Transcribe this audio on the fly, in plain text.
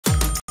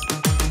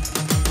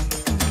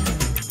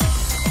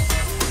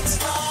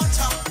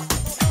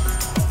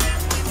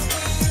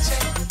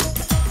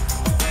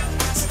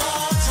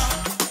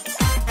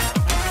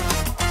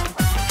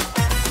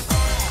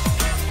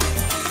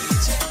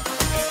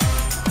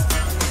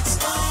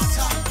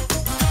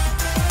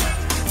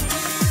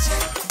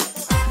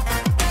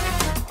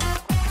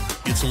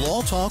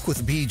Law Talk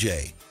with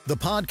BJ, the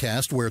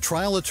podcast where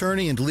trial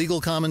attorney and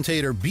legal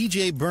commentator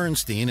BJ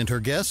Bernstein and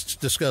her guests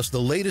discuss the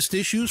latest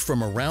issues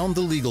from around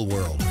the legal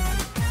world.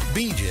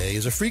 BJ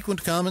is a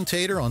frequent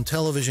commentator on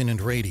television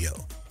and radio.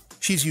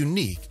 She's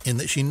unique in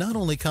that she not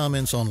only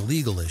comments on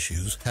legal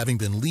issues, having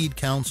been lead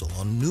counsel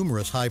on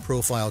numerous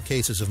high-profile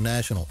cases of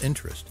national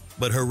interest,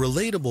 but her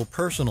relatable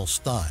personal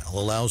style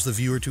allows the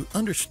viewer to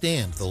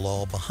understand the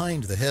law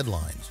behind the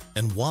headlines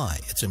and why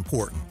it's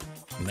important.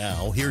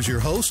 Now, here's your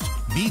host,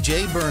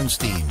 BJ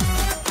Bernstein.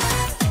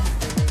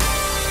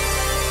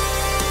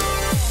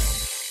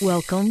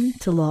 Welcome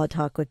to Law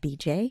Talk with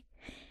BJ.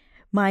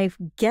 My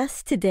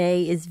guest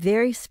today is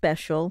very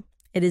special.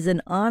 It is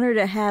an honor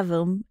to have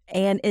him,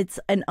 and it's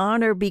an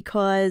honor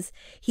because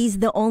he's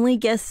the only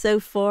guest so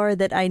far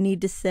that I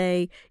need to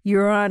say,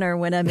 Your Honor,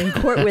 when I'm in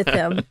court with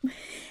him.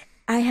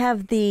 I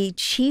have the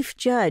Chief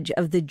Judge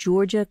of the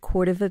Georgia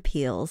Court of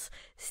Appeals,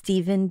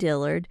 Stephen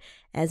Dillard,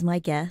 as my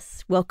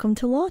guest. Welcome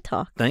to Law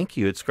Talk. Thank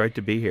you. It's great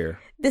to be here.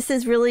 This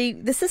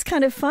is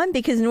kind of fun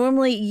because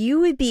normally you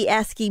would be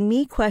asking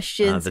me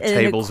questions. The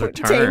tables are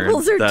turned.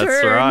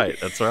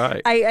 That's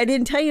right. I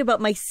didn't tell you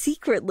about my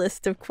secret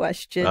list of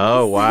questions.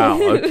 Oh,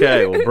 wow.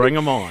 Okay. Well, bring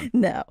them on.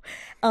 No.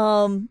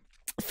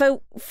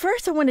 So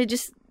first I want to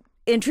just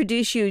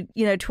introduce you,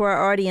 to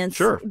our audience.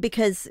 Sure.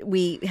 Because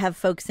we have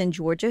folks in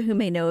Georgia who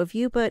may know of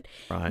you, but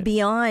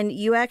beyond,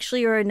 you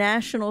actually are a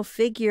national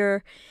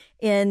figure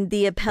in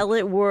the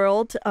appellate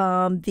world.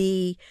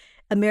 The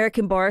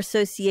American Bar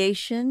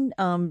Association,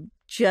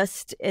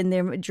 just in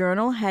their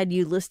journal, had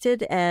you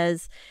listed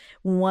as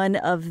one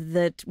of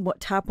the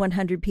top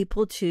 100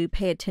 people to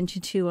pay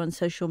attention to on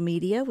social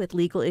media with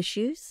legal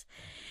issues.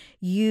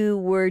 You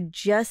were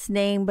just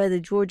named by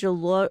the Georgia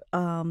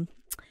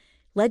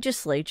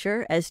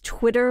legislature as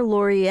Twitter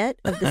laureate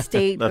of the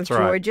state of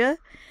Georgia.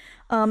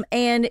 Right.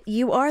 And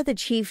you are the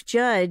chief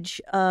judge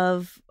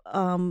of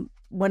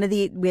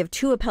we have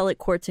two appellate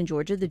courts in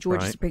Georgia, the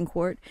Georgia Supreme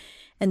Court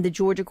and the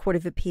Georgia Court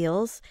of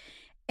Appeals.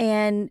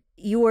 And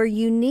you are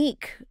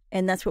unique,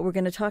 and that's what we're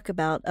going to talk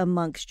about,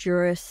 amongst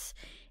jurists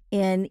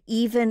in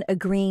even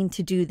agreeing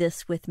to do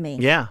this with me.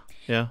 Yeah.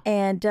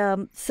 And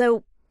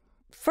so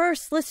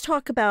first, let's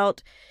talk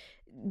about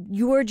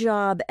your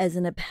job as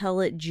an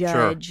appellate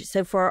judge. Sure.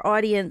 So for our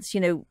audience,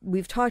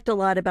 we've talked a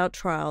lot about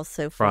trials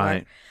so far.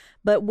 Right.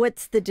 But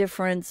what's the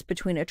difference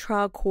between a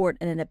trial court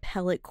and an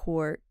appellate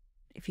court,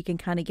 if you can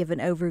kind of give an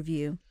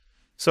overview?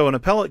 So in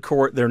appellate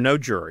court, there are no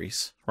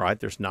juries, right?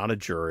 There's not a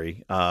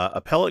jury.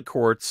 Appellate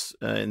courts,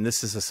 and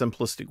this is a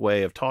simplistic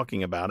way of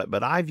talking about it,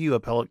 but I view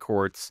appellate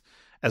courts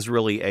as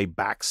really a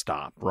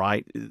backstop,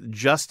 right?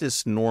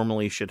 Justice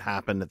normally should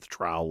happen at the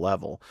trial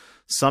level.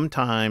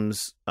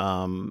 Sometimes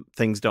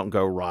things don't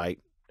go right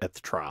at the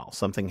trial.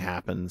 Something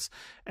happens.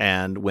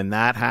 And when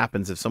that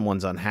happens, if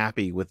someone's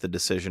unhappy with the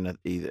decision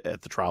at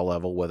the trial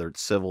level, whether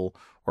it's civil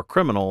or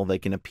criminal, they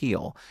can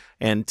appeal.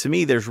 And to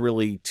me, there's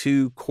really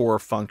two core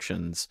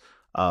functions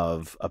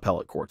of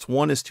appellate courts.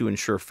 One is to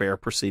ensure fair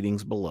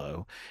proceedings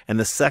below, and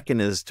the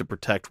second is to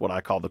protect what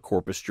I call the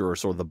corpus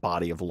juris, or the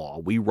body of law.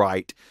 We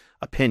write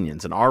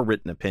opinions, and our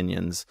written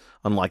opinions,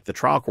 unlike the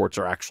trial courts,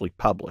 are actually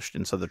published.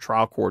 And so the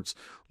trial courts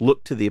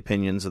look to the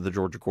opinions of the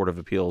Georgia Court of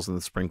Appeals and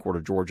the Supreme Court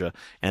of Georgia,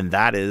 and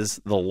that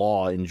is the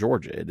law in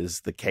Georgia. It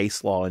is the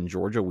case law in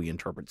Georgia. We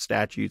interpret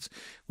statutes.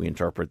 We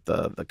interpret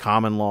the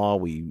common law.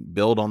 We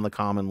build on the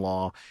common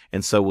law.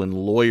 And so when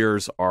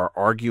lawyers are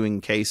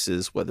arguing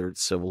cases, whether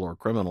it's civil or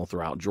criminal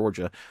throughout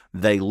Georgia,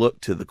 they look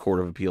to the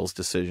Court of Appeals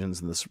decisions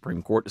and the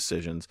Supreme Court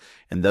decisions,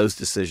 and those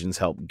decisions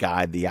help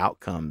guide the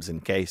outcomes in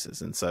cases.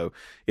 And so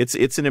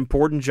it's an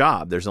important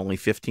job. There's only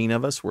 15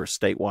 of us. We're a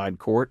statewide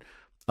court.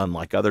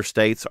 Unlike other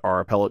states,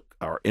 our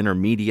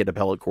intermediate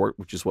appellate court,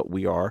 which is what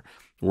we are,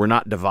 we're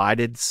not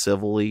divided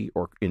civilly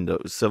or into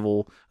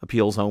civil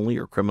appeals only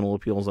or criminal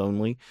appeals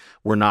only.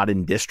 We're not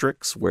in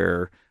districts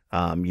where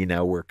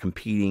we're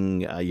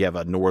competing. You have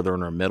a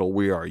northern or middle.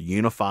 We are a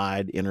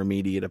unified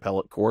intermediate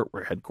appellate court.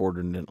 We're headquartered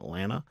in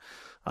Atlanta.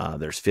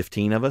 There's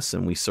 15 of us,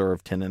 and we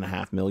serve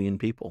 10.5 million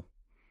people.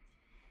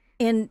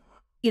 And,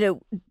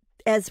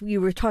 as we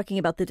were talking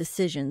about the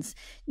decisions,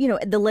 the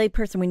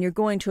layperson, when you're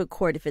going to a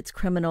court, if it's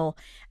criminal,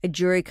 a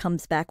jury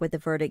comes back with a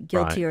verdict,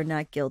 guilty or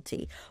not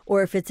guilty.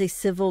 Or if it's a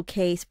civil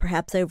case,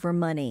 perhaps over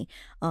money,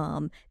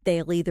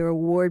 they'll either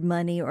award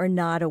money or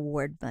not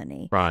award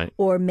money. Right.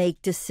 Or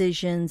make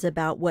decisions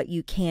about what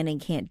you can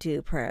and can't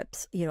do,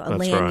 perhaps, a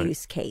land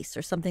use case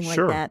or something like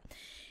that.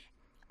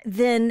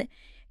 Then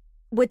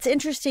what's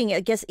interesting, I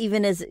guess,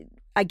 even as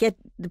I get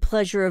the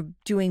pleasure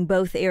of doing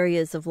both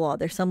areas of law.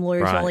 There's some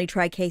lawyers who only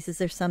try cases.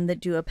 There's some that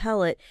do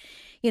appellate.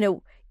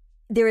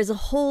 There is a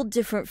whole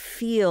different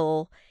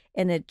feel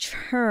and a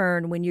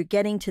turn when you're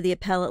getting to the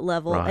appellate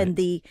level, and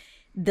the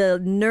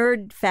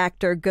nerd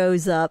factor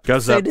goes up.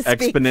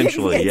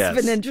 Exponentially.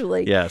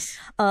 Exponentially. Yes.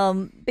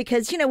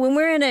 Because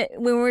when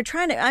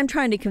I'm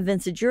trying to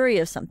convince a jury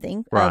of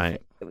something,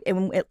 right,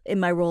 in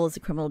my role as a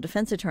criminal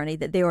defense attorney,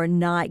 that they are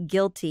not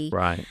guilty.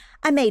 Right.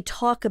 I may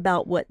talk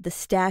about what the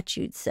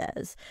statute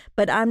says,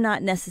 but I'm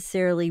not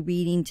necessarily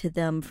reading to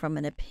them from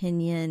an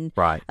opinion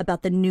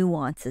about the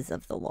nuances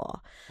of the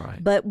law.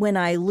 Right. But when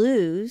I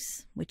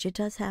lose, which it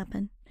does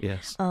happen.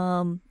 Yes.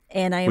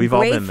 And I am We've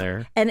all been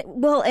there. And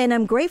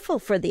I'm grateful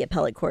for the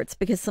appellate courts,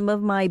 because some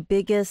of my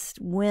biggest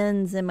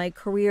wins in my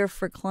career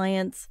for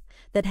clients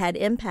that had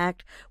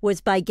impact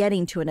was by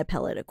getting to an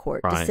appellate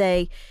court to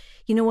say,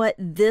 you know what,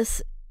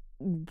 this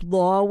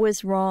law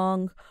was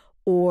wrong,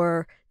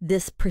 or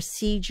this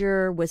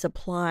procedure was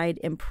applied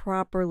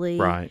improperly.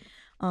 Right.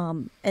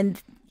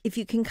 And if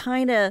you can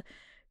kind of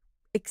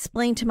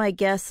explain to my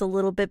guests a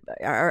little bit,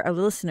 our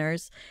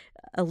listeners,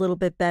 a little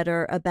bit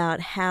better about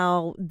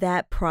how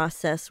that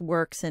process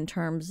works in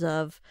terms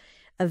of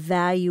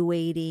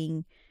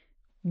evaluating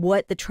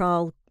what the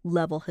trial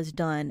level has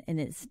done and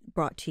it's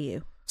brought to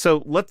you.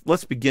 So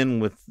let's begin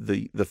with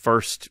the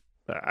first,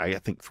 I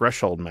think,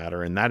 threshold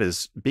matter, and that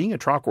is being a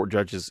trial court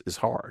judge is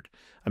hard.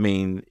 I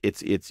mean,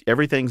 it's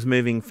everything's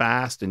moving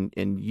fast, and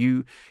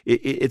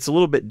it's a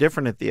little bit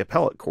different at the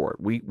appellate court.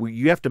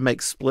 You have to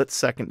make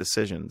split-second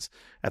decisions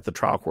at the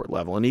trial court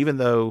level, and even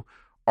though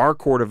our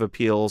Court of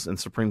Appeals and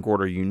Supreme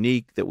Court are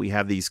unique, that we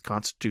have these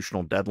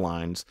constitutional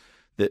deadlines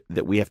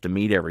that we have to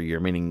meet every year,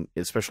 meaning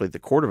especially at the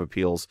Court of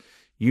Appeals,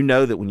 you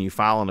know that when you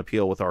file an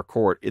appeal with our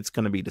court, it's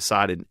going to be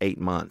decided in 8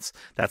 months.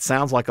 That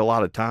sounds like a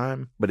lot of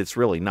time, but it's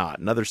really not.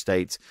 In other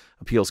states,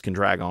 appeals can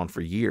drag on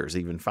for years,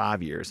 even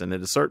 5 years. And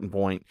at a certain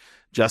point,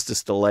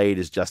 justice delayed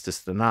is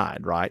justice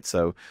denied, right?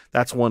 So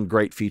that's one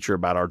great feature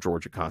about our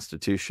Georgia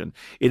Constitution.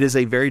 It is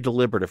a very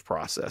deliberative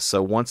process.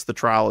 So once the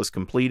trial is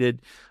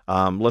completed,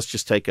 let's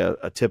just take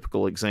a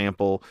typical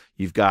example.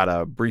 You've got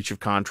a breach of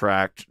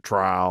contract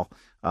trial.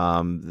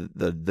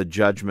 The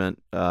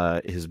judgment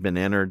has been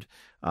entered.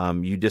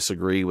 You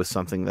disagree with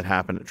something that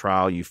happened at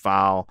trial. You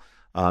file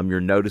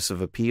your notice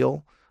of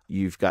appeal.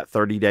 You've got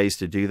 30 days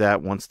to do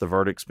that once the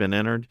verdict's been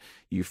entered.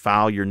 You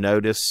file your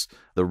notice.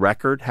 The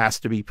record has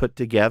to be put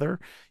together.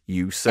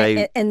 You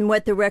say... And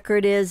what the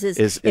record is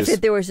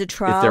if there was a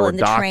trial and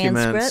the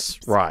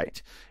transcript.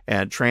 Right.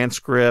 And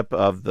transcript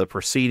of the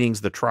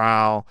proceedings, the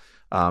trial,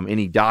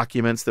 any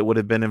documents that would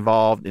have been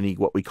involved, any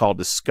what we call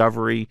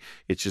discovery.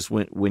 It's just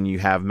when you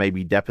have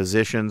maybe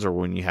depositions or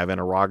when you have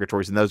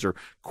interrogatories, and those are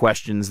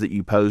questions that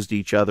you pose to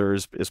each other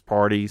as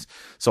parties.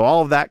 So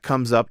all of that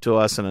comes up to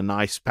us in a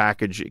nice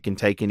package. It can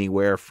take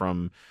anywhere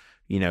from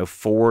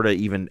 4 to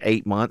even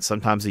 8 months,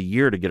 sometimes a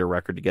year to get a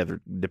record together,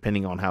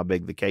 depending on how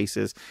big the case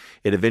is.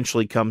 It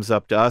eventually comes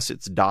up to us.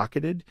 It's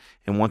docketed.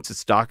 And once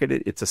it's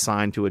docketed, it's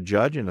assigned to a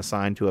judge and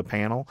assigned to a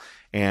panel.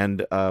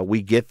 And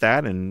we get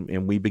that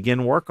and we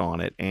begin work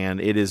on it. And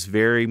it is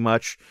very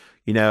much,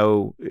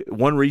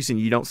 one reason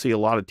you don't see a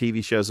lot of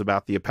TV shows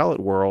about the appellate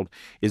world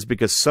is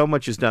because so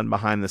much is done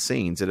behind the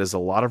scenes. It is a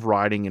lot of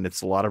writing and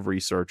it's a lot of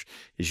research.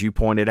 As you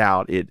pointed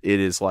out, it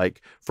is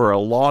like, for a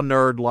law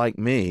nerd like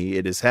me,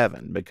 it is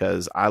heaven,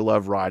 because I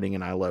love writing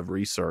and I love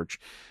research.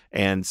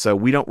 And so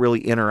we don't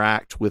really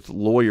interact with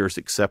lawyers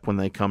except when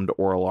they come to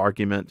oral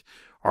argument.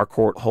 Our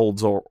court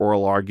holds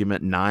oral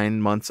argument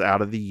 9 months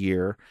out of the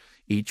year.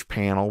 Each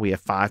panel, we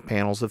have 5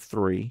 panels of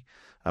 3.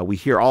 We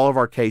hear all of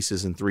our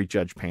cases in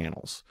 3-judge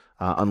panels.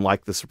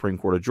 Unlike the Supreme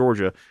Court of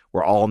Georgia,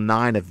 where all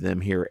 9 of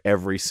them hear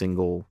every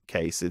single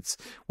case.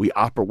 We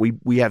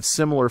have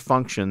similar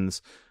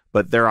functions,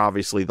 but they're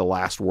obviously the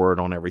last word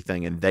on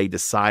everything, and they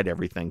decide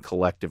everything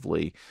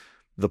collectively.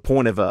 The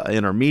point of an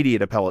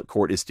intermediate appellate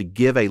court is to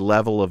give a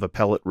level of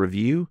appellate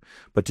review,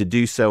 but to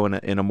do so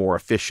in a more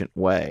efficient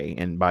way,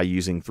 and by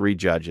using 3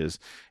 judges.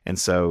 And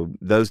so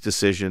those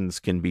decisions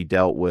can be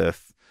dealt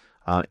with,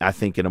 I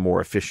think, in a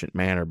more efficient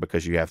manner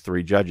because you have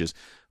 3 judges.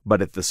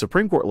 But at the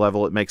Supreme Court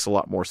level, it makes a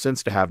lot more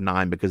sense to have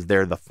 9 because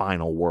they're the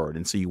final word.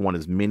 And so you want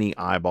as many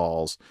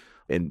eyeballs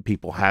and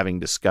people having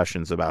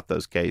discussions about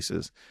those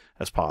cases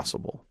as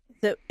possible.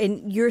 So,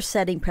 and you're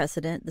setting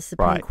precedent. The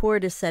Supreme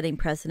Court is setting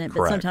precedent.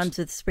 Correct. But sometimes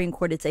with the Supreme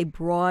Court, it's a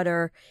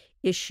broader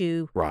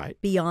issue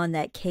beyond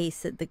that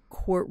case that the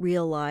court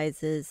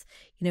realizes,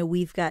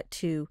 we've got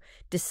to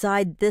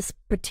decide this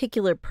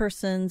particular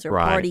person's or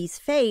party's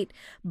fate,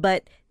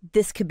 but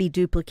this could be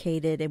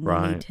duplicated and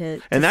we need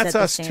to and that's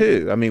set us the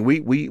too. I mean,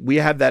 we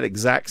have that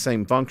exact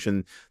same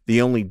function.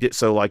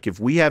 So like if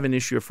we have an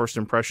issue of first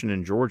impression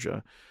in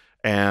Georgia,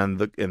 and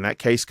that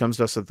case comes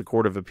to us at the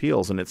Court of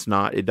Appeals, and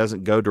it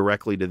doesn't go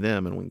directly to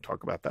them, and we can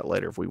talk about that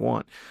later if we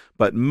want.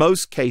 But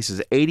most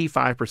cases,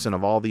 85%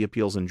 of all the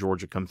appeals in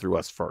Georgia come through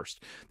us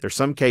first. There's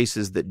some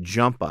cases that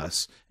jump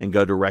us and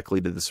go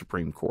directly to the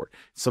Supreme Court.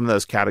 Some of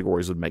those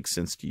categories would make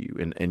sense to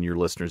you and your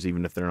listeners,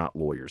 even if they're not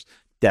lawyers.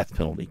 Death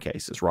penalty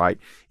cases, right?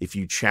 If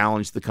you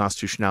challenge the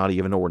constitutionality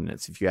of an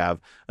ordinance, if you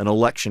have an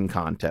election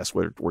contest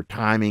where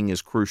timing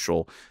is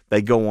crucial,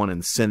 they go on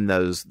and send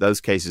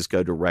those cases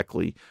go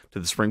directly to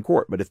the Supreme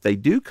Court. But if they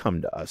do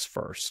come to us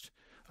first,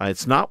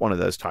 it's not one of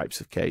those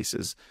types of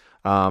cases.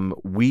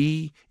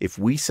 If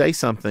we say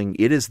something,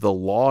 it is the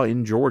law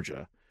in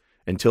Georgia.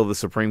 until the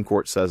Supreme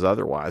Court says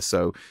otherwise.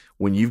 So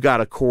when you've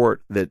got a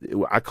court that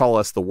I call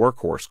us the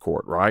workhorse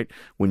court, right?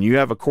 When you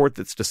have a court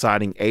that's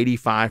deciding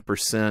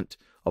 85%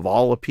 of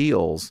all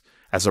appeals,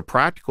 as a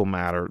practical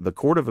matter, the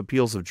Court of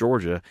Appeals of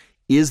Georgia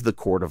is the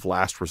court of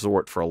last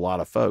resort for a lot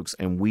of folks.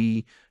 And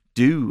we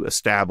do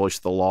establish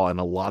the law in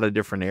a lot of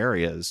different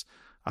areas.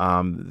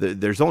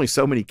 There's only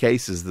so many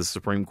cases the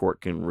Supreme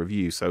Court can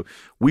review. So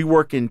we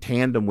work in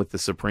tandem with the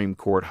Supreme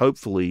Court,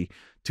 hopefully,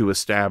 to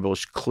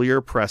establish clear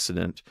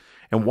precedent.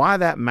 And why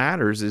that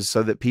matters is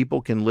so that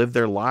people can live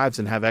their lives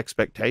and have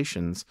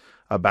expectations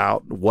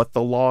about what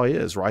the law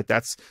is, right?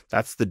 That's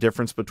the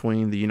difference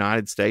between the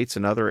United States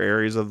and other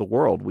areas of the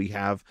world. We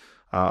have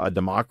a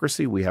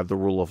democracy, we have the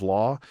rule of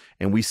law,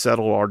 and we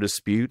settle our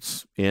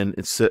disputes in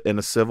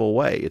a civil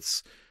way.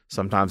 It's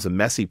sometimes a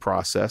messy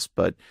process,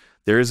 but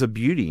there is a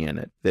beauty in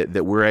it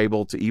that we're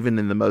able to, even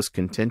in the most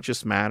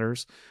contentious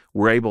matters,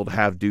 we're able to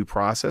have due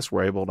process.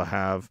 We're able to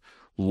have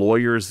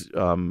lawyers,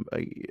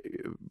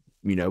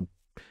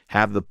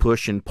 have the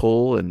push and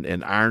pull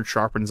and iron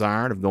sharpens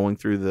iron of going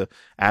through the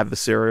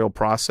adversarial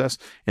process.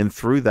 And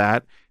through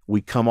that, we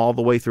come all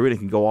the way through it. It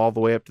can go all the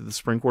way up to the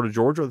Supreme Court of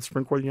Georgia or the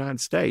Supreme Court of the United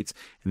States.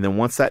 And then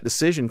once that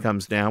decision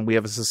comes down, we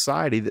have a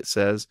society that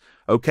says,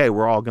 okay,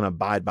 we're all going to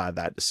abide by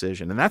that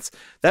decision. And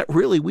that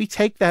really, we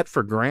take that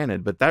for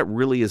granted, but that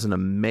really is an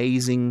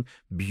amazing,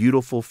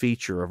 beautiful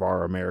feature of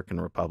our American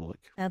Republic.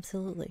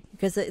 Absolutely.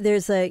 Because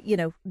there's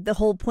the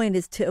whole point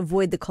is to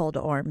avoid the call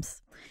to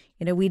arms.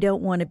 We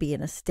don't want to be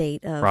in a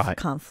state of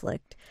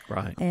conflict.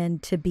 Right.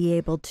 And to be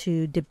able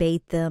to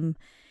debate them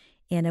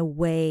in a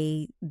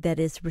way that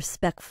is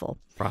respectful.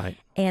 Right.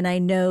 And I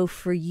know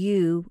for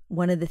you,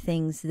 one of the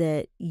things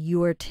that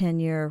your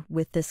tenure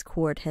with this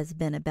court has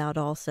been about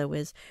also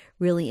is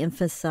really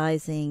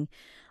emphasizing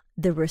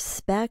the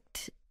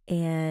respect,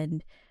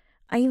 and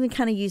I even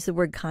kind of use the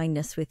word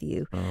kindness with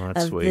you. Oh,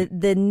 that's sweet.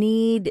 The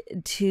need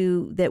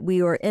that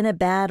we are in a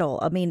battle.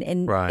 I mean,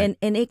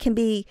 and it can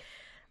be,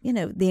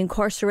 the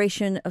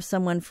incarceration of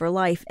someone for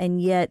life, and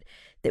yet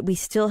that we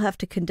still have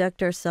to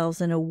conduct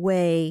ourselves in a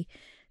way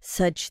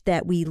such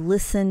that we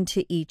listen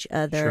to each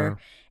other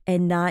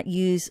and not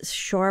use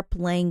sharp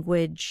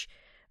language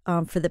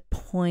for the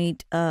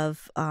point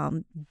of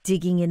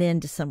digging it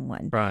into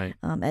someone, right?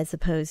 As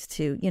opposed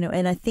to,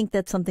 and I think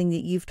that's something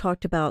that you've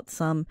talked about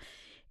some,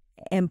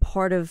 and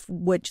part of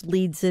which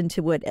leads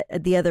into what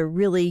the other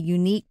really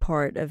unique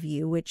part of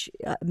you, which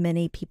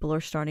many people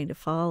are starting to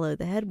follow,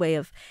 the headway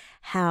of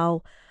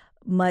how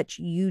much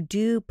you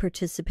do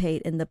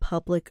participate in the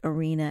public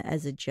arena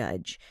as a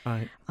judge,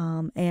 right.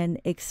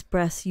 And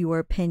express your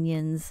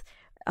opinions,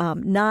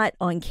 not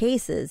on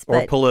cases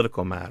or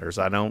political matters.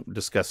 I don't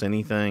discuss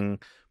anything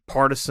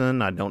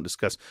partisan. I don't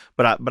discuss,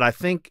 but I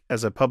think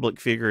as a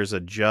public figure, as a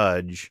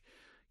judge,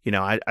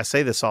 I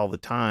say this all the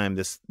time.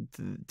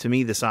 To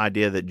me, this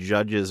idea that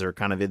judges are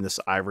kind of in this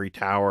ivory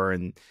tower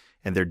and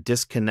they're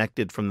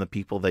disconnected from the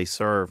people they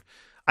serve,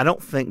 I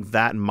don't think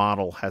that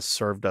model has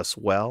served us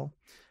well.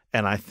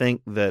 And I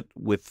think that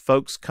with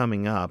folks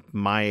coming up,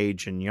 my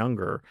age and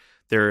younger,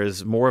 there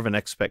is more of an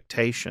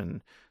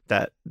expectation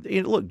that,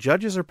 look,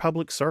 judges are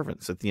public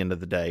servants at the end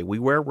of the day. We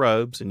wear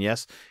robes, and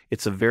yes,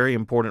 it's a very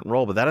important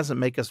role, but that doesn't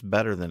make us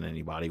better than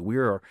anybody.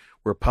 We're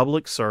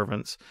public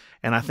servants,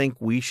 and I think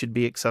we should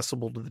be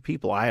accessible to the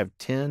people. I have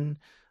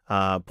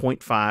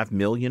 10.5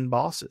 million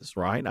bosses,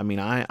 right? I mean,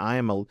 I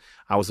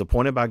was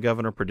appointed by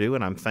Governor Perdue,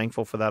 and I'm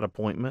thankful for that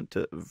appointment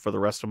for the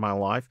rest of my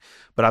life.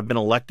 But I've been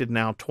elected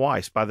now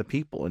twice by the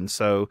people, and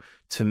so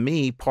to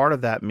me, part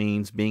of that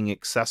means being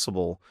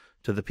accessible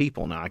to the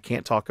people. Now, I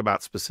can't talk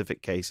about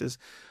specific cases,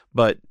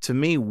 but to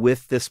me,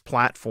 with this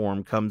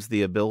platform comes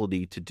the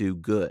ability to do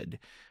good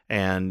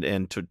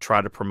and to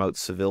try to promote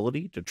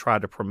civility, to try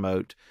to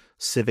promote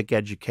civic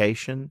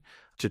education,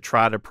 to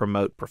try to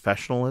promote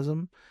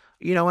professionalism.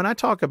 And I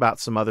talk about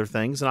some other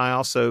things, and I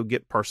also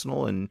get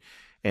personal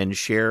and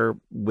share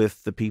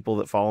with the people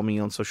that follow me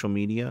on social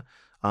media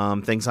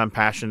things I'm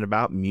passionate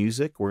about.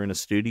 Music. We're in a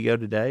studio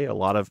today. A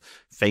lot of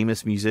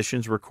famous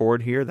musicians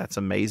record here. That's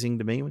amazing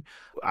to me.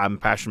 I'm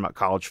passionate about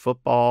college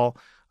football.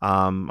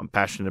 I'm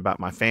passionate about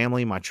my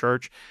family, my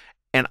church.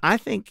 And I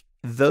think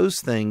those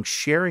things,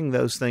 sharing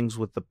those things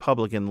with the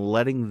public and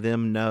letting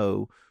them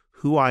know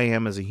who I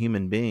am as a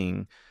human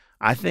being,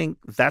 I think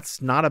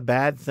that's not a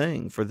bad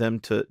thing for them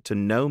to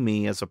know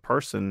me as a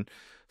person,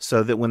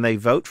 so that when they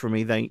vote for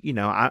me,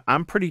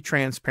 I'm pretty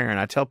transparent.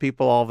 I tell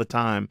people all the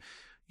time,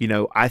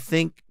 I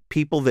think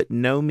people that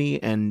know me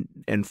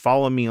and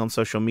follow me on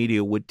social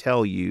media would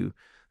tell you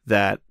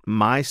that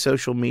my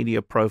social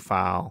media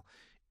profile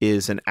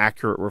is an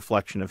accurate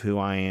reflection of who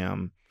I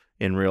am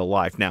in real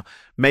life. Now,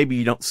 maybe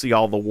you don't see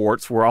all the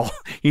warts. We're all,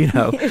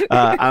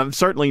 I'm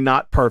certainly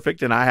not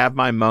perfect, and I have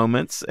my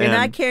moments. You're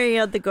not carrying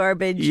out the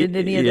garbage in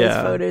any of those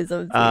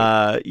photos.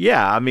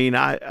 I mean,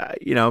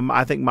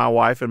 I think my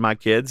wife and my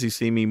kids, who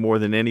see me more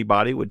than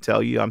anybody, would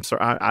tell you I'm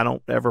sorry. I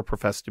don't ever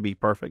profess to be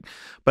perfect,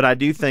 but I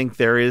do think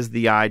there is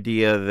the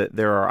idea that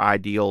there are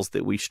ideals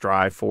that we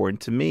strive for,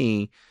 and to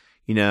me,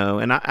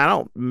 and I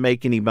don't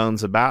make any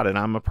bones about it.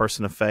 I'm a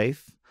person of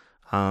faith.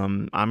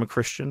 I'm a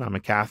Christian. I'm a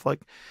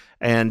Catholic.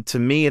 And to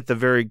me, at the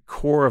very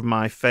core of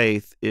my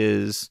faith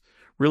is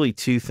really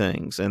two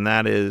things, and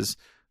that is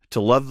to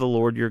love the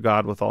Lord your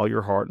God with all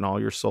your heart and all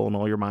your soul and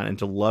all your mind, and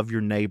to love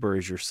your neighbor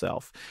as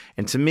yourself.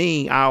 And to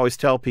me, I always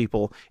tell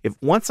people, if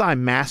once I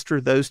master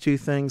those two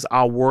things,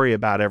 I'll worry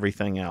about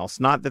everything else.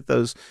 Not that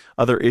those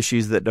other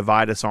issues that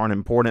divide us aren't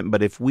important,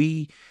 but if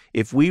we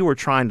were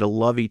trying to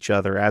love each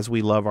other as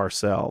we love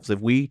ourselves, if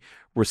we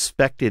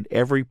respected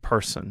every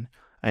person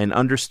and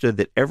understood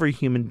that every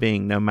human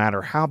being, no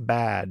matter how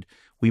bad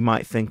we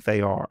might think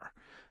they are,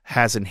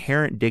 has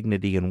inherent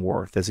dignity and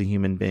worth as a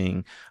human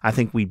being, I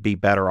think we'd be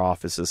better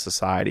off as a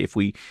society.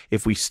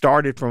 If we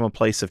started from a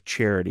place of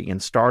charity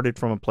and started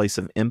from a place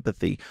of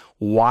empathy,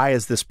 why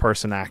is this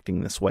person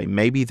acting this way?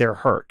 Maybe they're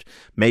hurt.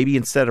 Maybe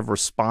instead of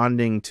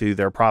responding to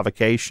their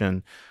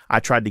provocation, I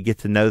tried to get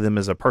to know them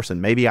as a person.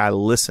 Maybe I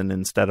listen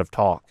instead of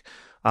talk.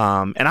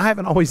 And I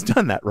haven't always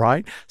done that,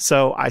 right?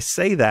 So I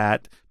say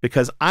that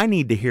because I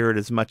need to hear it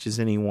as much as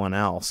anyone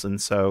else. And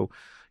so,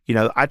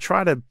 I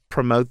try to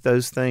promote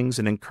those things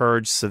and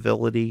encourage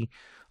civility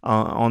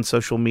on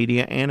social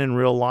media and in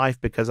real life,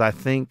 because I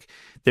think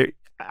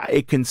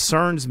it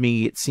concerns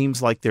me. It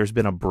seems like there's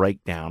been a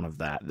breakdown of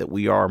that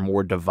we are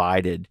more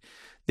divided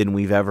than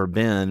we've ever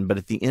been. But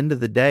at the end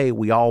of the day,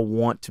 we all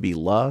want to be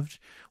loved.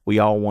 We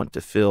all want to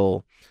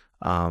feel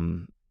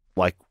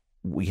like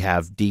we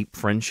have deep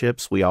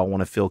friendships. We all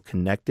want to feel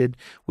connected.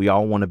 We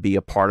all want to be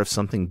a part of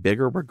something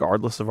bigger,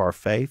 regardless of our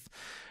faith.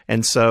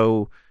 And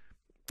so,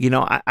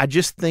 I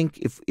just think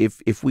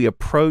if we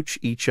approach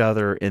each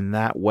other in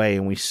that way,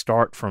 and we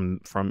start from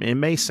it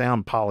may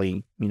sound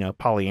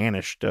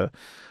Pollyannish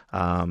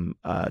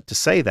to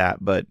say that,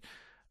 but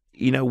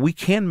we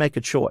can make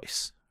a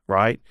choice,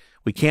 right?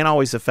 We can't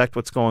always affect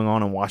what's going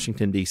on in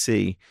Washington,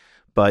 D.C.,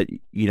 but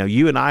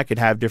you and I could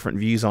have different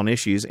views on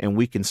issues, and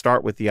we can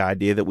start with the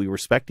idea that we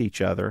respect each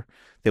other,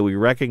 that we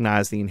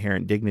recognize the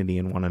inherent dignity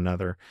in one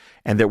another,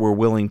 and that we're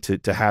willing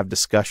to have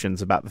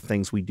discussions about the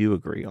things we do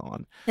agree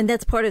on. And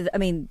that's part of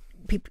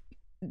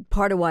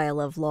part of why I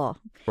love law.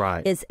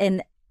 Right.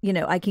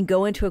 I can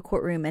go into a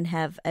courtroom and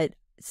have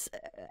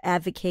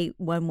advocate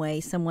one way,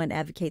 someone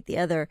advocate the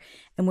other,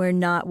 and we're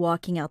not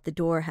walking out the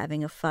door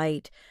having a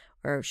fight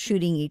or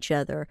shooting each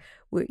other.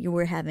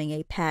 We're having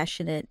a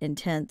passionate,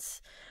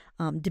 intense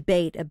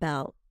debate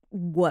about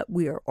what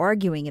we are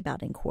arguing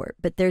about in court.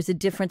 But there's a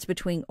difference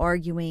between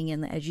arguing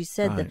and, as you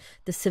said, right,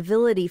 the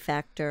civility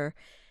factor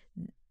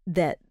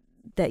that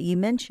you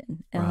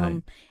mentioned,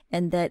 right,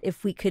 and that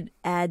if we could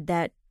add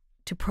that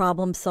to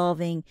problem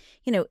solving,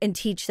 and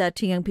teach that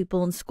to young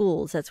people in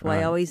schools. That's why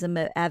right, I always am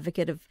an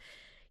advocate of,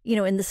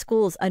 in the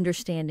schools,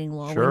 understanding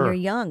law sure, when you're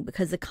young,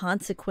 because the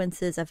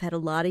consequences. I've had a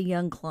lot of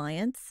young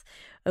clients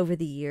over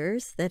the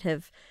years that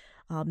have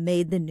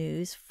made the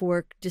news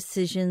for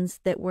decisions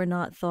that were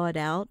not thought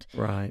out,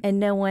 right, and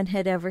no one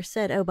had ever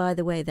said, "Oh, by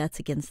the way, that's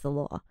against the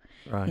law."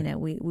 right.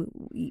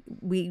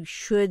 We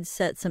should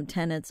set some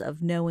tenets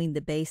of knowing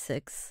the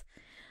basics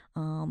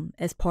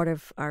as part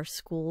of our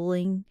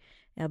schooling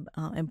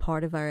and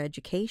part of our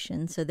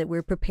education, so that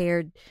we're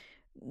prepared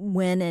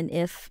when and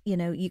if,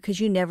 because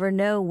you never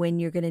know when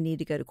you're going to need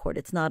to go to court.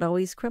 It's not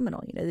always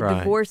criminal. The right,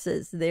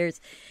 divorces,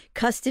 there's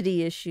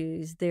custody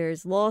issues,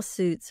 there's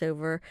lawsuits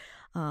over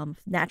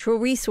natural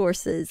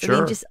resources. Sure. I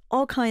mean, just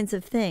all kinds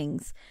of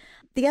things.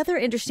 The other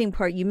interesting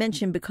part you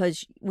mentioned,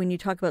 because when you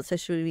talk about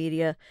social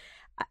media,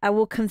 I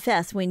will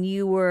confess, when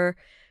you were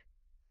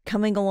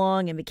coming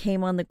along and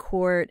became on the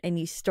court and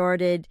you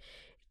started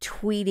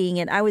tweeting,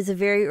 and I was a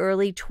very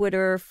early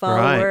Twitter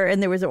follower, right,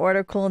 and there was an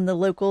article in the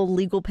local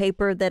legal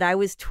paper that I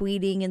was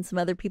tweeting and some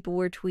other people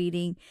were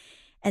tweeting.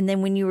 And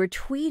then when you were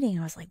tweeting,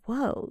 I was like,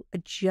 whoa, a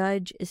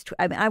judge is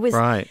I was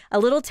right, a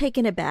little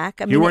taken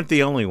aback. You weren't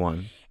the only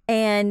one.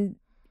 And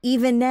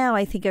even now,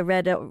 I think I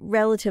read a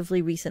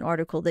relatively recent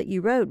article that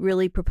you wrote,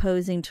 really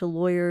proposing to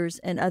lawyers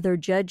and other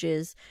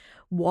judges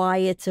why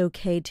it's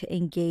okay to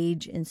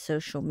engage in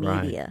social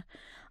media.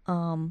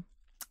 Right.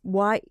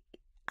 Why?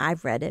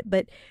 I've read it,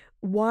 but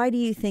why do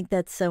you think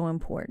that's so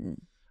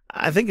important?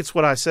 I think it's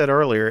what I said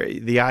earlier,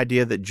 the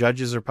idea that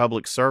judges are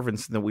public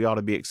servants and that we ought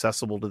to be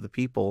accessible to the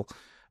people.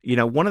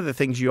 One of the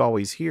things you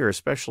always hear,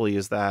 especially,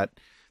 is that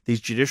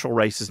these judicial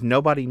races,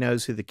 nobody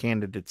knows who the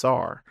candidates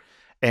are.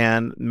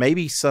 And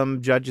maybe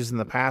some judges in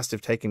the past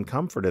have taken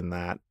comfort in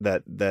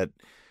that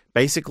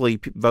basically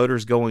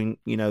voters going,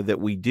 that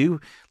we do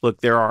look,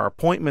 there are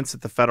appointments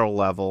at the federal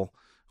level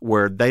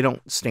where they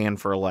don't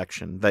stand for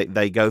election.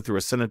 They go through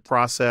a Senate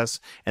process,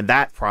 and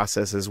that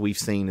process, as we've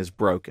seen, is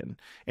broken.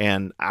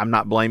 And I'm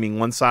not blaming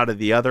one side or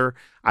the other.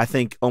 I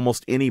think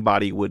almost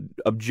anybody would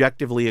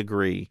objectively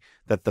agree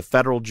that the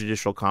federal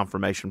judicial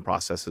confirmation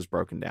process is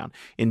broken down.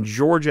 In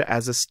Georgia,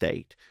 as a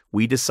state,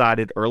 we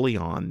decided early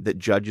on that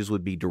judges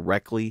would be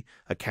directly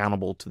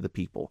accountable to the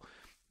people.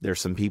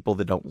 There's some people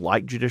that don't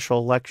like judicial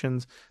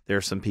elections. There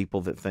are some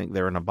people that think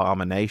they're an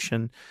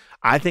abomination.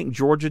 I think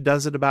Georgia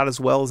does it about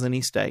as well as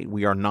any state.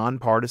 We are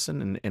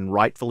nonpartisan, and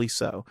rightfully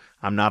so.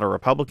 I'm not a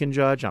Republican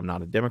judge. I'm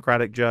not a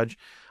Democratic judge.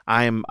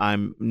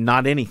 I'm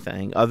not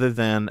anything other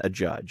than a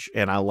judge,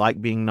 and I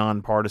like being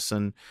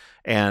nonpartisan.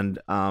 And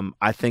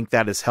I think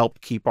that has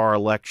helped keep our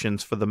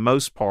elections, for the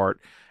most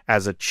part,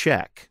 as a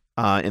check,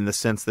 in the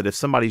sense that if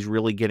somebody's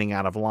really getting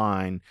out of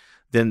line,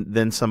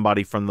 then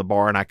somebody from the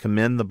bar, and I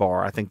commend the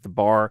bar. I think the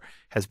bar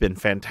has been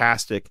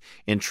fantastic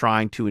in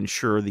trying to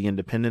ensure the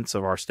independence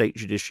of our state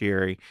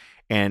judiciary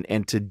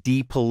and to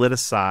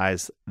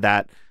depoliticize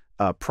that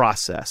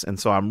process. And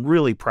so I'm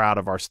really proud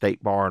of our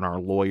state bar and our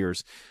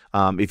lawyers.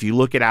 If you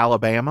look at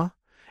Alabama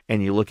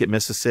and you look at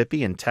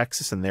Mississippi and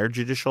Texas and their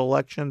judicial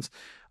elections,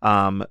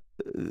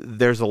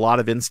 there's a lot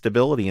of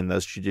instability in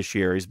those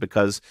judiciaries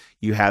because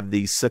you have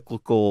these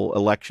cyclical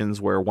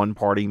elections where one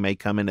party may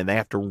come in and they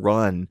have to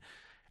run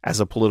as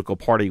a political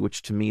party,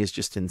 which to me is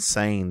just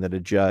insane that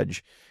a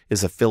judge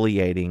is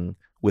affiliating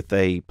with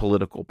a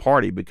political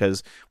party.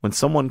 Because when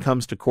someone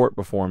comes to court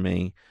before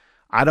me,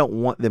 I don't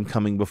want them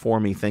coming before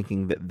me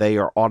thinking that they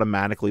are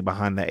automatically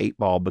behind the eight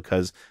ball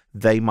because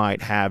they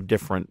might have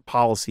different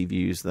policy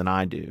views than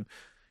I do.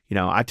 You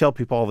know, I tell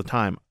people all the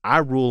time, I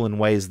rule in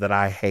ways that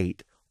I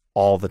hate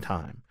all the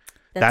time.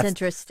 That's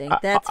interesting.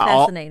 That's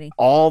fascinating.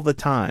 All the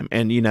time.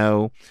 And, you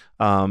know,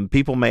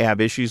 people may have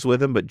issues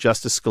with him, but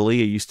Justice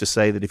Scalia used to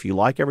say that if you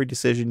like every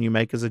decision you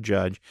make as a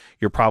judge,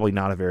 you're probably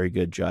not a very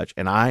good judge.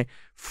 And I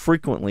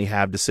frequently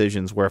have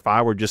decisions where if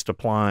I were just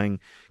applying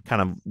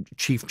kind of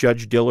Chief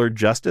Judge Dillard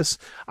justice,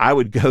 I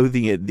would go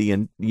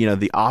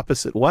the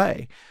opposite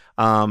way.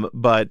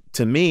 But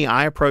to me,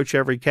 I approach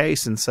every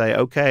case and say,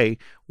 okay,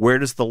 where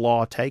does the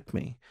law take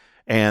me?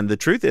 And the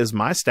truth is,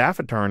 my staff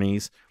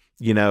attorneys,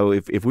 you know,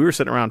 if we were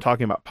sitting around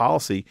talking about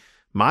policy,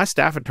 my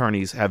staff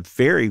attorneys have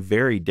very,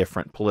 very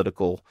different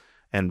political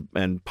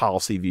and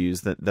policy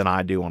views than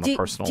I do on a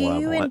personal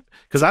level.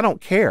 Because I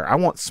don't care. I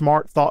want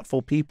smart,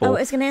 thoughtful people I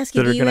was going to ask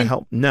you, that are going to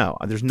help. No,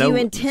 there's no. Do you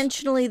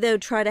intentionally, though,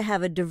 try to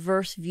have a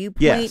diverse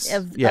viewpoint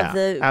of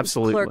the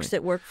absolutely. clerks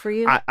that work for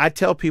you? I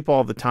tell people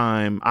all the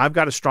time, I've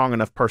got a strong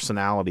enough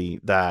personality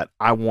that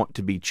I want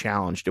to be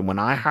challenged. And when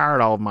I hired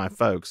all of my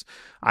folks,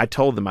 I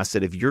told them, I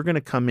said, if you're going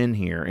to come in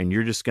here and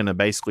you're just going to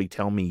basically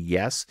tell me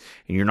yes,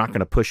 and you're not going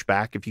to push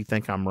back if you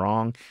think I'm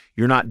wrong,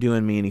 you're not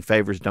doing me any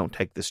favors. Don't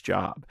take this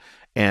job.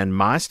 And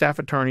my staff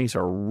attorneys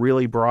are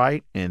really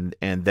bright, and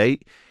they,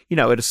 you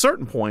know, at a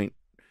certain point,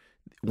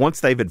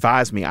 once they've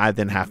advised me, I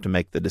then have to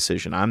make the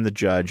decision. I'm the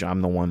judge.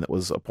 I'm the one that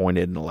was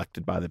appointed and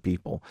elected by the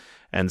people.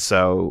 And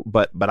so,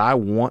 but I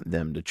want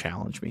them to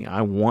challenge me.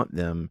 I want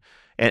them.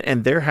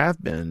 And there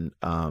have been,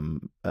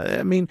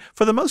 I mean,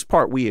 for the most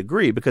part, we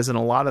agree, because in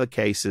a lot of the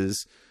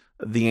cases,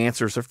 the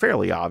answers are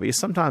fairly obvious.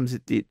 Sometimes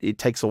it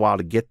takes a while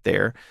to get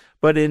there.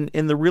 But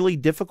in the really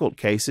difficult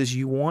cases,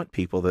 you want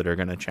people that are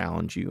going to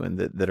challenge you and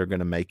that are going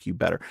to make you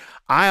better.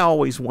 I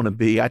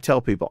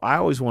tell people, I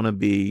always want to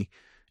be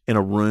in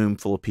a room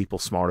full of people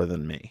smarter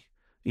than me.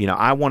 You know,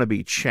 I want to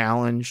be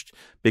challenged,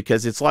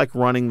 because it's like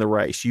running the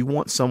race. You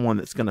want someone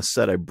that's going to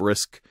set a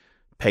brisk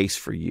pace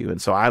for you.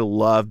 And so I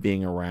love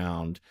being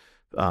around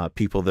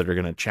people that are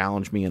going to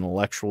challenge me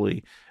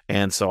intellectually.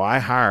 And so I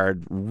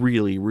hired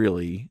really,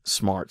 really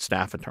smart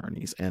staff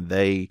attorneys, and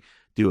they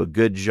do a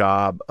good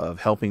job of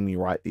helping me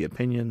write the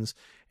opinions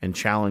and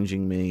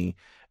challenging me.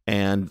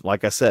 And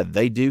like I said,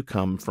 they do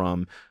come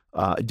from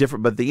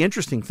different. But the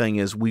interesting thing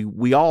is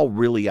we all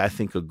really, I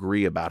think,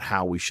 agree about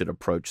how we should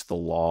approach the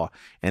law,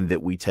 and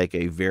that we take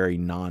a very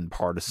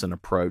nonpartisan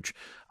approach.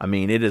 I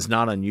mean, it is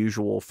not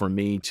unusual for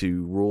me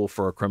to rule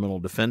for a criminal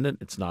defendant.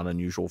 It's not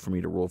unusual for me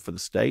to rule for the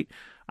state.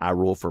 I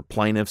rule for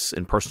plaintiffs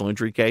in personal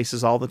injury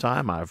cases all the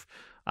time.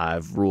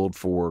 I've ruled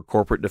for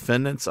corporate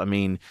defendants. I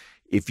mean,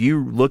 if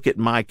you look at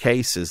my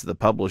cases, the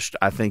published,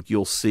 I think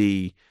you'll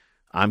see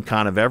I'm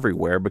kind of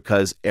everywhere,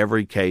 because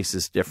every case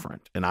is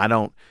different. And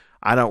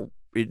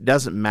it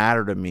doesn't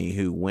matter to me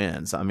who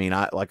wins. I mean,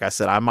 like I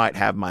said, I might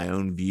have my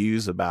own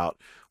views about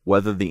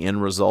whether the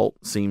end result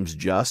seems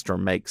just or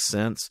makes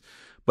sense,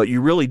 but you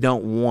really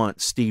don't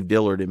want Steve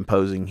Dillard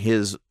imposing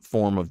his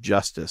form of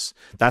justice.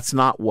 That's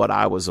not what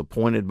I was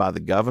appointed by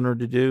the governor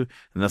to do,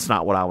 and that's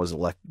not what I was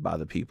elected by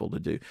the people to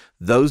do.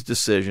 Those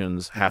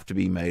decisions have to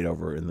be made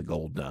over in the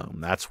Gold Dome.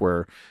 That's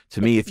where,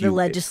 to me, the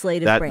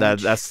legislative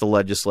branch. That's the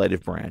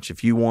legislative branch.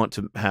 If you want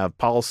to have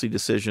policy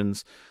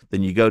decisions,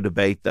 then you go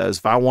debate those.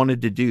 If I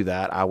wanted to do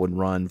that, I would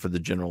run for the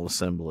General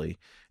Assembly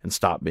and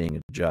stop being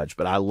a judge.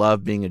 But I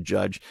love being a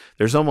judge.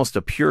 There's almost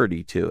a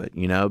purity to it,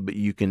 you know, but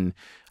you can,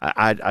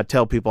 I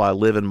tell people I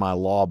live in my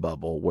law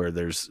bubble where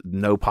there's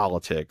no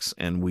politics,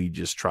 and we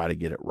just try to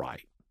get it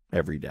right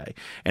every day.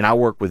 And I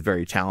work with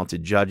very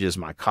talented judges,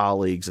 my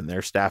colleagues and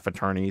their staff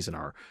attorneys, and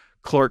our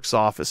clerk's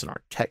office, and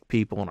our tech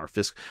people, and our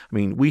fiscal. I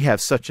mean, we have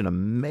such an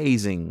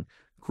amazing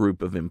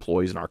group of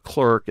employees, and our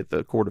clerk at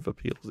the Court of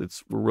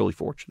Appeals. We're really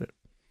fortunate.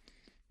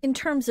 In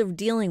terms of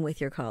dealing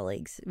with your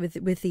colleagues,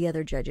 with the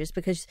other judges,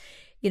 because,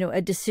 you know, a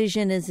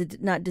decision is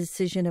not a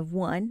decision of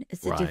one;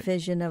 it's a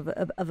division of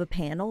a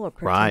panel, or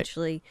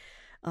potentially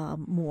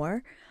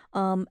more.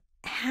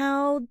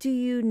 How do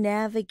you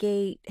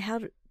navigate?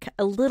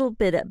 a little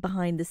bit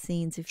behind the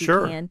scenes, if you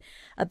Sure. can,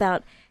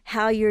 about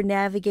how you're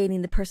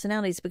navigating the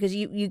personalities, because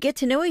you get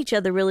to know each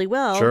other really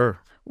well. Sure.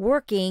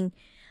 Working,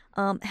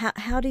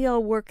 how do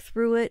y'all work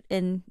through it,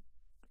 and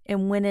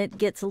when it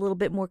gets a little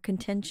bit more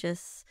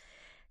contentious,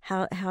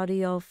 how do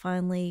y'all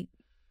finally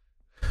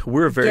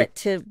get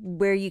to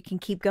where you can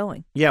keep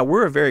going? Yeah,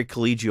 we're a very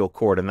collegial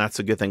court, and that's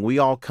a good thing. We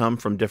all come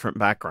from different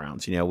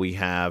backgrounds. We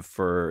have,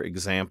 for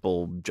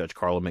example, Judge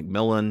Carla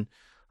McMillan,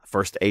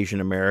 first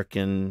Asian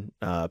American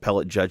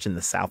appellate judge in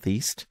the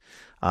Southeast,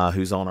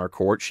 who's on our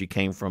court. She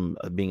came from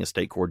being a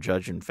state court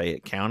judge in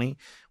Fayette County.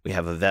 We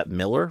have Yvette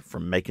Miller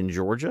from Macon,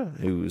 Georgia,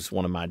 who's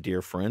one of my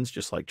dear friends,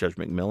 just like Judge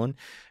McMillan.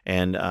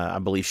 And I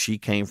believe she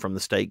came from the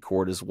state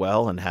court as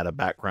well and had a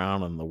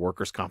background on the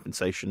Workers'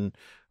 Compensation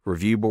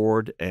Review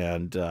Board.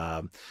 And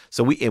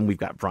we've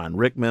got Brian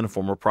Rickman, a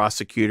former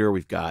prosecutor.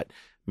 We've got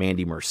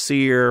Mandy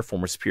Mercier,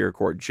 former Superior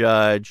Court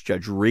judge,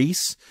 Judge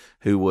Reese,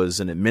 who was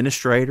an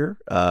administrator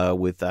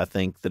with, I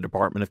think, the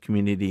Department of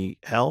Community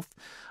Health.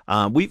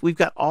 We've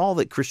got all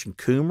that. Christian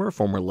Coomer,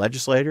 former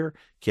legislator,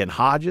 Ken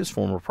Hodges,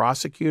 former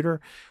prosecutor.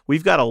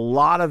 We've got a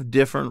lot of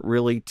different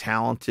really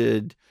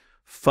talented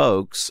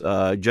folks.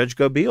 Judge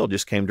Gobeil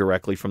just came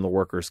directly from the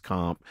workers'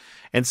 comp.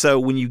 And so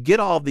when you get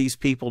all these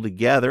people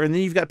together, and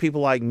then you've got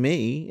people like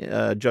me,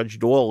 Judge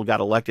Doyle got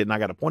elected and I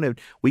got appointed.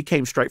 We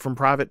came straight from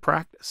private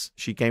practice.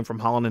 She came from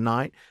Holland and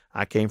Knight.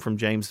 I came from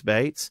James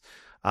Bates.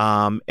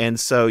 And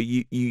so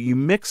you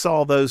mix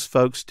all those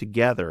folks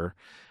together,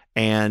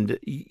 and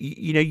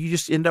you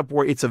just end up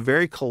where it's a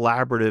very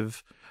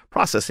collaborative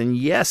process. And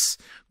yes,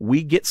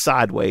 we get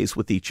sideways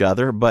with each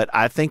other, but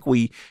I think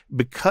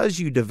because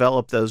you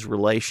develop those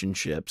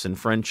relationships and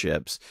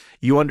friendships,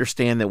 you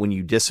understand that when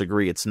you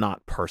disagree, it's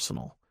not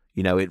personal.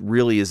 It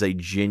really is a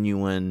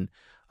genuine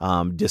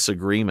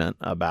disagreement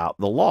about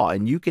the law,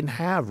 and you can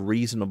have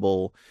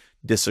reasonable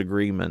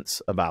disagreements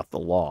about the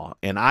law.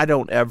 And I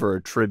don't ever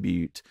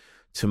attribute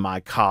to my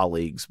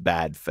colleagues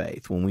bad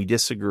faith. When we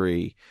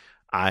disagree,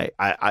 I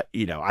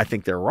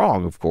think they're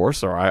wrong, of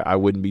course, or I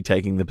wouldn't be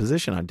taking the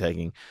position I'm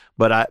taking.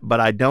 But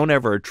I don't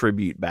ever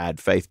attribute bad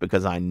faith,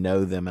 because I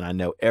know them, and I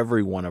know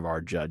every one of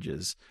our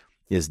judges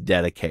is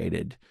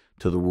dedicated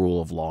to the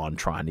rule of law and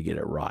trying to get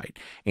it right.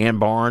 Ann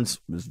Barnes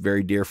was a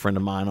very dear friend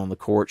of mine on the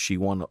court. She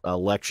won an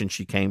election.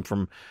 She came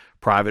from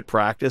private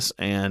practice,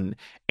 and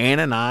Ann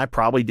and I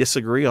probably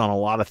disagree on a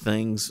lot of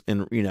things,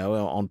 and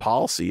on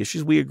policy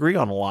issues. We agree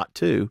on a lot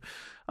too.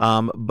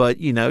 But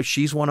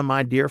she's one of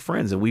my dear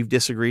friends, and we've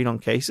disagreed on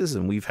cases,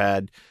 and we've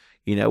had,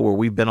 where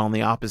we've been on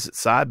the opposite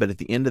side. But at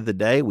the end of the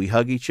day, we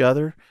hug each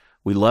other,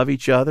 we love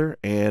each other,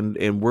 and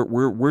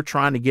we're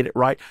trying to get it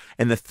right.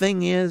 And the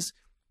thing is,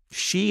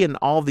 she and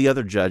all the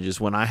other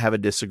judges, when I have a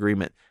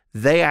disagreement,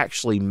 they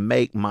actually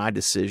make my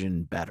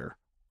decision better.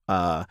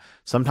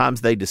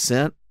 Sometimes they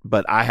dissent,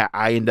 but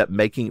I end up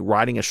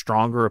writing a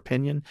stronger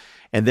opinion.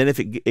 And then if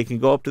it can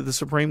go up to the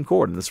Supreme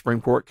Court, and the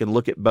Supreme Court can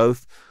look at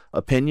both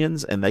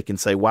opinions, and they can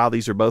say, wow,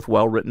 these are both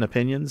well-written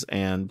opinions.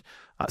 And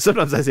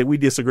sometimes I say we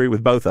disagree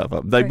with both of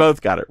them. They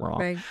both got it wrong.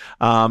 Right.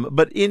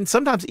 But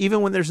sometimes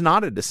even when there's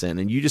not a dissent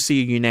and you just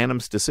see a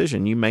unanimous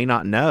decision, you may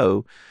not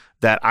know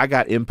that I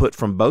got input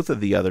from both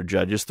of the other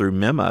judges through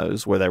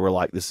memos where they were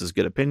like, this is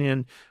good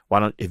opinion.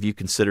 Have you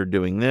considered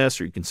doing this,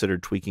 or you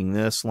considered tweaking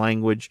this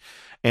language?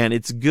 And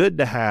it's good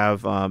to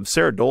have,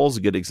 Sarah Dole's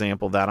a good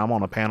example of that. I'm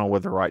on a panel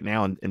with her right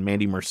now, and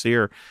Mandy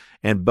Mercier,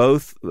 and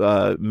both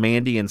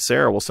Mandy and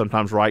Sarah will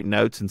sometimes write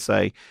notes and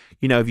say,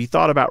 have you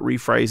thought about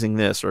rephrasing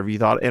this, or have you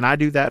thought, and I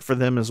do that for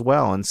them as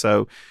well. And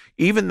so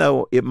even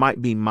though it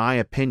might be my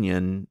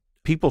opinion,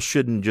 people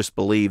shouldn't just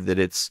believe that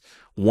it's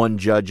one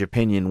judge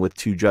opinion with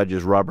two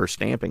judges rubber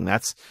stamping.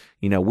 That's,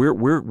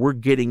 we're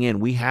getting in.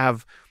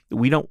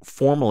 We don't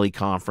formally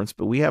conference,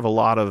 but we have a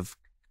lot of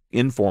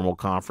informal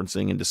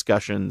conferencing and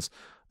discussions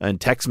and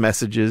text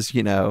messages,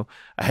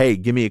 hey,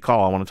 give me a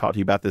call. I want to talk to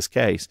you about this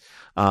case.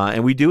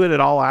 And we do it at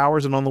all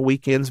hours and on the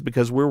weekends,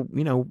 because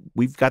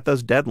we've got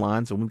those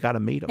deadlines and we've got to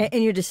meet them.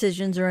 And your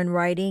decisions are in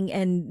writing,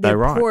 and they're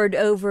poured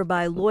over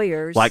by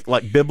lawyers. Like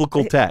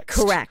biblical text.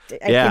 Correct.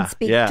 I can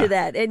speak to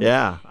that. And,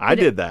 I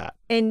did that.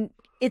 And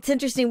it's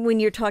interesting when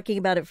you're talking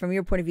about it from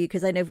your point of view,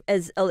 because I know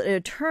as an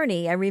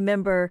attorney, I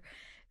remember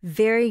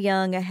very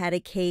young, I had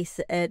a case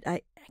at,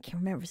 I can't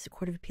remember, it was the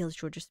Court of Appeals,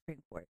 Georgia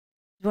Supreme Court.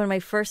 It was one of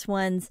my first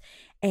ones.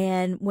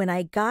 And when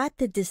I got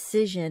the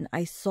decision,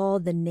 I saw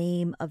the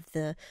name of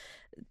the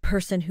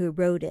person who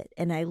wrote it.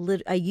 And I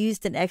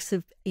used an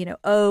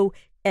O,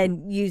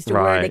 and used a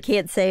word I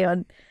can't say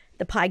on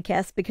the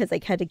podcast because I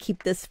kind of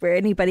keep this where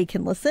anybody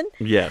can listen.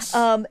 Yes.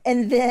 And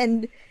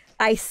then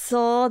I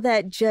saw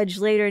that judge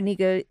later, and he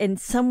goes, and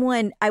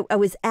someone, I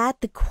was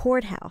at the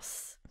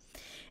courthouse.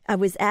 I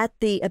was at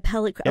the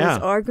appellate, I was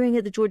arguing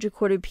at the Georgia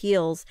Court of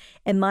Appeals,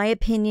 and my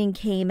opinion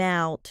came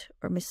out,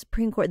 or my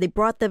Supreme Court, they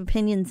brought the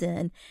opinions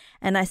in,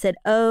 and I said,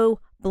 oh,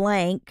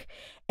 blank,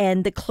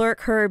 and the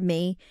clerk heard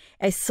me.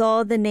 I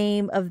saw the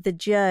name of the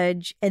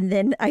judge, and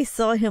then I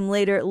saw him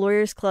later at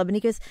Lawyers Club, and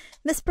he goes,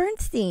 Miss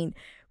Bernstein,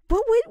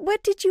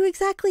 what did you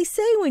exactly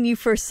say when you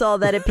first saw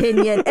that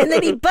opinion? And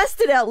then he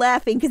busted out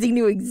laughing because he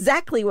knew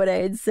exactly what I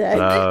had said.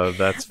 Oh,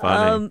 that's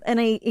funny. And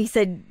he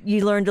said,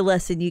 you learned a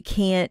lesson. You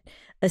can't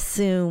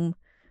assume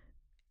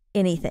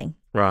anything.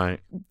 Right.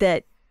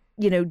 That,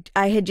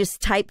 I had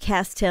just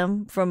typecast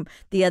him from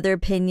the other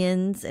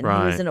opinions, and he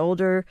was an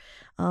older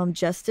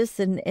justice,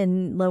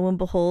 and lo and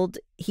behold,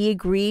 he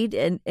agreed,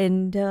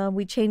 and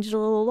we changed a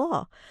little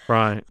law.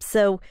 Right.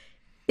 So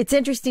it's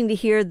interesting to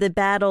hear the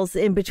battles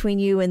in between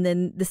you, and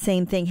then the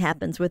same thing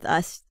happens with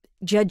us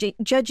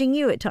judging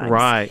you at times.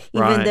 Right.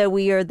 Even though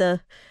we are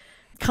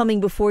coming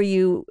before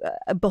you,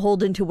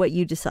 beholden to what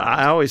you decide.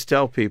 I always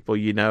tell people,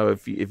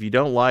 if you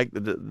don't like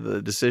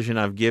the decision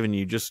I've given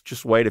you,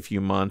 just wait a few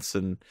months,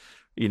 and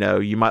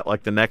you might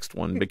like the next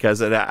one,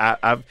 because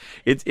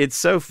it's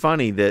so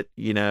funny that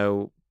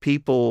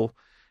people.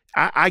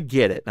 I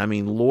get it. I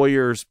mean,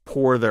 lawyers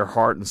pour their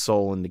heart and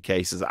soul into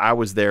cases. I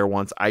was there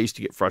once. I used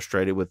to get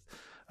frustrated with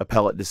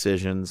appellate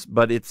decisions,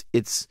 but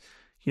it's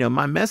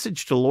my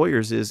message to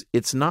lawyers is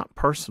it's not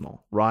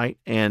personal, right?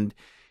 And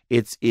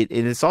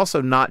it's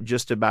also not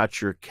just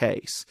about your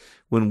case.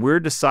 When we're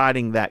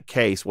deciding that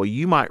case, well,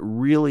 you might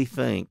really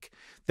think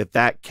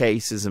that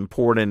case is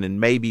important, and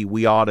maybe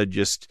we ought to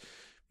just,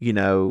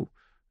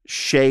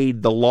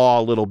 shade the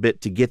law a little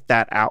bit to get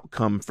that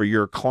outcome for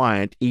your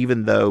client,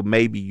 even though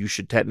maybe you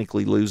should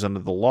technically lose under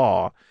the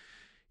law.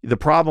 The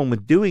problem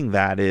with doing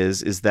that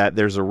is that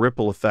there's a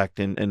ripple effect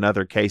in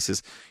other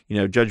cases.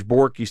 Judge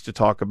Bork used to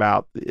talk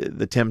about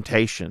the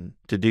temptation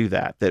to do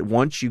that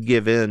once you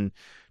give in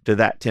to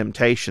that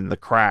temptation, the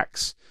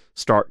cracks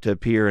start to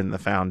appear in the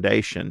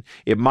foundation.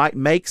 It might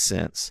make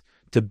sense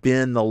to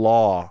bend the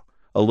law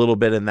a little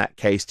bit in that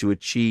case to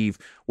achieve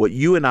what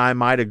you and I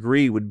might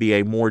agree would be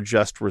a more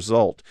just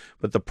result.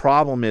 But the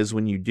problem is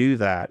when you do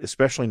that,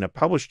 especially in a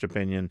published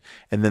opinion,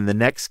 and then the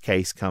next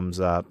case comes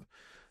up,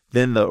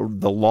 then the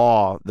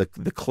law,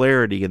 the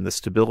clarity and the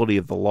stability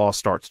of the law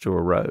starts to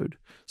erode.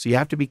 So you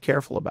have to be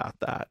careful about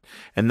that.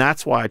 And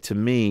that's why, to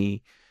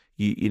me,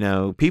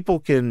 people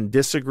can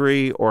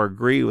disagree or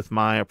agree with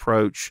my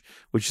approach,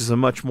 which is a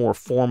much more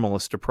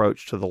formalist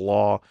approach to the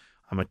law.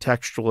 I'm a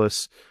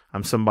textualist.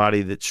 I'm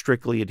somebody that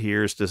strictly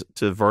adheres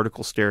to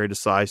vertical stare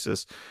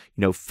decisis,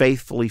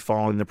 faithfully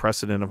following the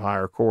precedent of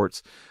higher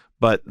courts.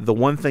 But the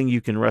one thing you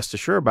can rest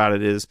assured about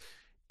it is,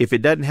 if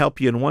it doesn't help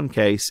you in one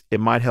case, it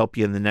might help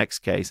you in the next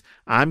case.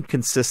 I'm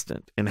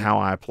consistent in how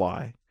I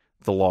apply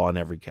the law in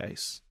every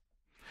case.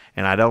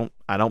 And I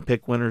don't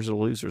pick winners or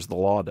losers. The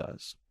law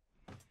does.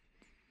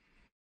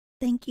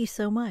 Thank you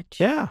so much.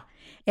 Yeah.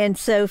 And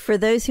so for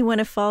those who want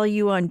to follow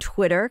you on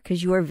Twitter,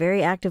 because you are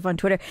very active on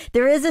Twitter,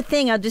 there is a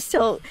thing I'll just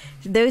tell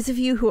those of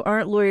you who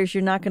aren't lawyers,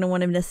 you're not going to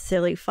want to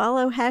necessarily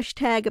follow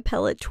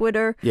 #appellate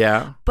Twitter.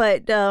 Yeah.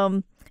 But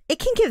it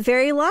can get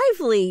very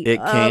lively. It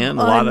can.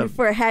 A lot of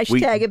for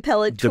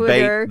 #appellate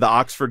Twitter. Debate the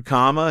Oxford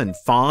comma and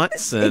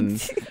fonts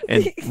and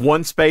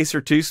one space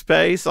or two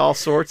space. All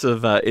sorts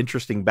of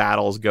interesting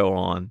battles go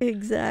on.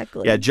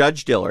 Exactly. Yeah,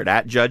 Judge Dillard,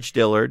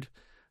 @JudgeDillard.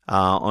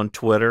 On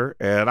Twitter,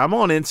 and I'm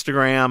on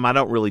Instagram. I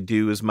don't really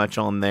do as much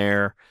on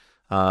there.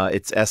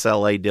 It's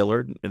SLA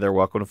Dillard. They're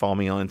welcome to follow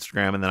me on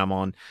Instagram. And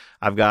then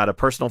I've got a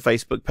personal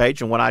Facebook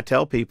page. And what I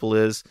tell people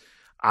is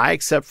I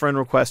accept friend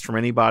requests from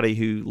anybody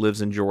who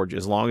lives in Georgia,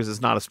 as long as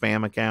it's not a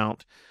spam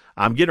account.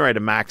 I'm getting ready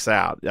to max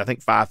out. I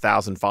think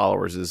 5,000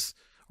 followers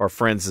or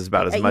friends is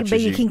about as much but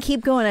as you can keep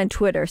going on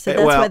Twitter, so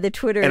that's why the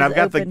Twitter is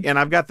open. And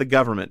I've got the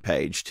government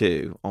page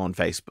too on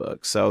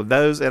Facebook. So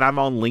and I'm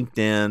on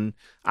LinkedIn.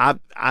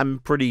 I'm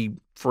pretty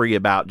free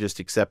about just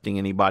accepting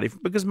anybody,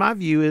 because my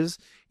view is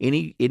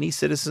any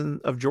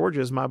citizen of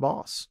Georgia is my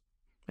boss,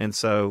 and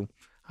so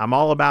I'm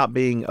all about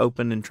being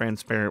open and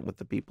transparent with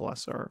the people I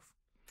serve.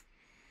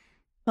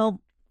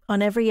 Well,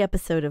 on every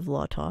episode of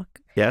Law Talk,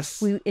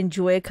 yes, we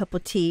enjoy a cup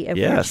of tea and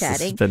we're chatting.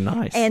 This has been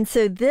nice. And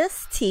so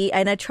this tea,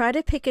 and I try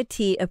to pick a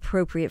tea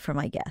appropriate for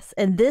my guests.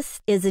 And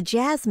this is a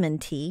jasmine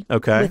tea,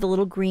 okay, with a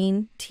little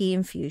green tea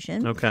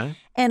infusion. Okay.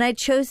 And I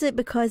chose it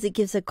because it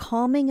gives a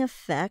calming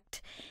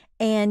effect,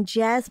 and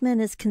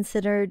jasmine is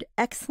considered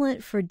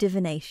excellent for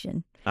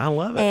divination. I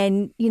love it.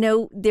 And,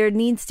 there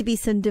needs to be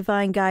some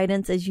divine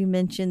guidance, as you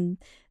mentioned,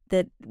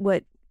 that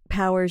what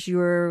powers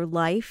your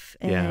life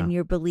and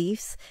your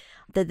beliefs,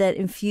 that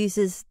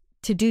infuses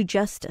to do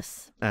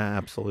justice.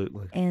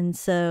 Absolutely. And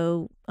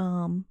so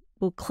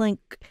we'll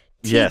clink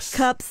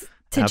teacups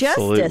to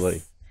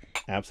justice.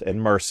 Absolutely.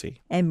 And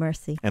mercy. And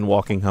mercy. And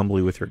walking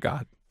humbly with your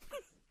God.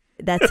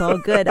 That's all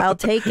good. I'll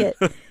take it.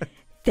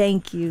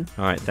 Thank you.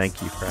 All right.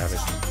 Thank you for having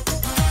me.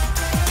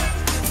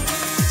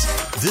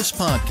 This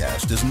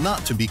podcast is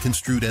not to be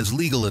construed as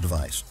legal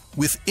advice.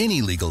 With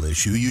any legal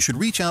issue, you should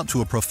reach out to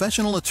a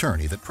professional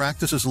attorney that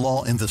practices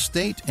law in the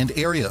state and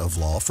area of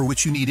law for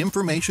which you need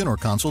information or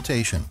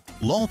consultation.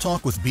 Law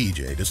Talk with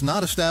BJ does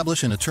not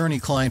establish an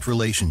attorney-client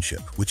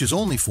relationship, which is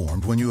only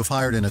formed when you have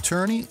hired an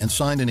attorney and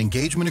signed an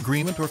engagement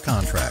agreement or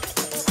contract.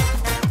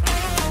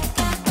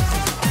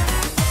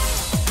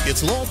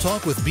 It's Law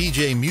Talk with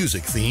BJ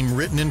music theme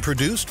written and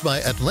produced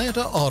by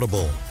Atlanta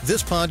Audible.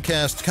 This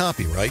podcast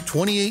copyright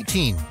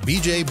 2018,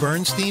 BJ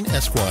Bernstein,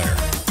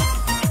 Esquire.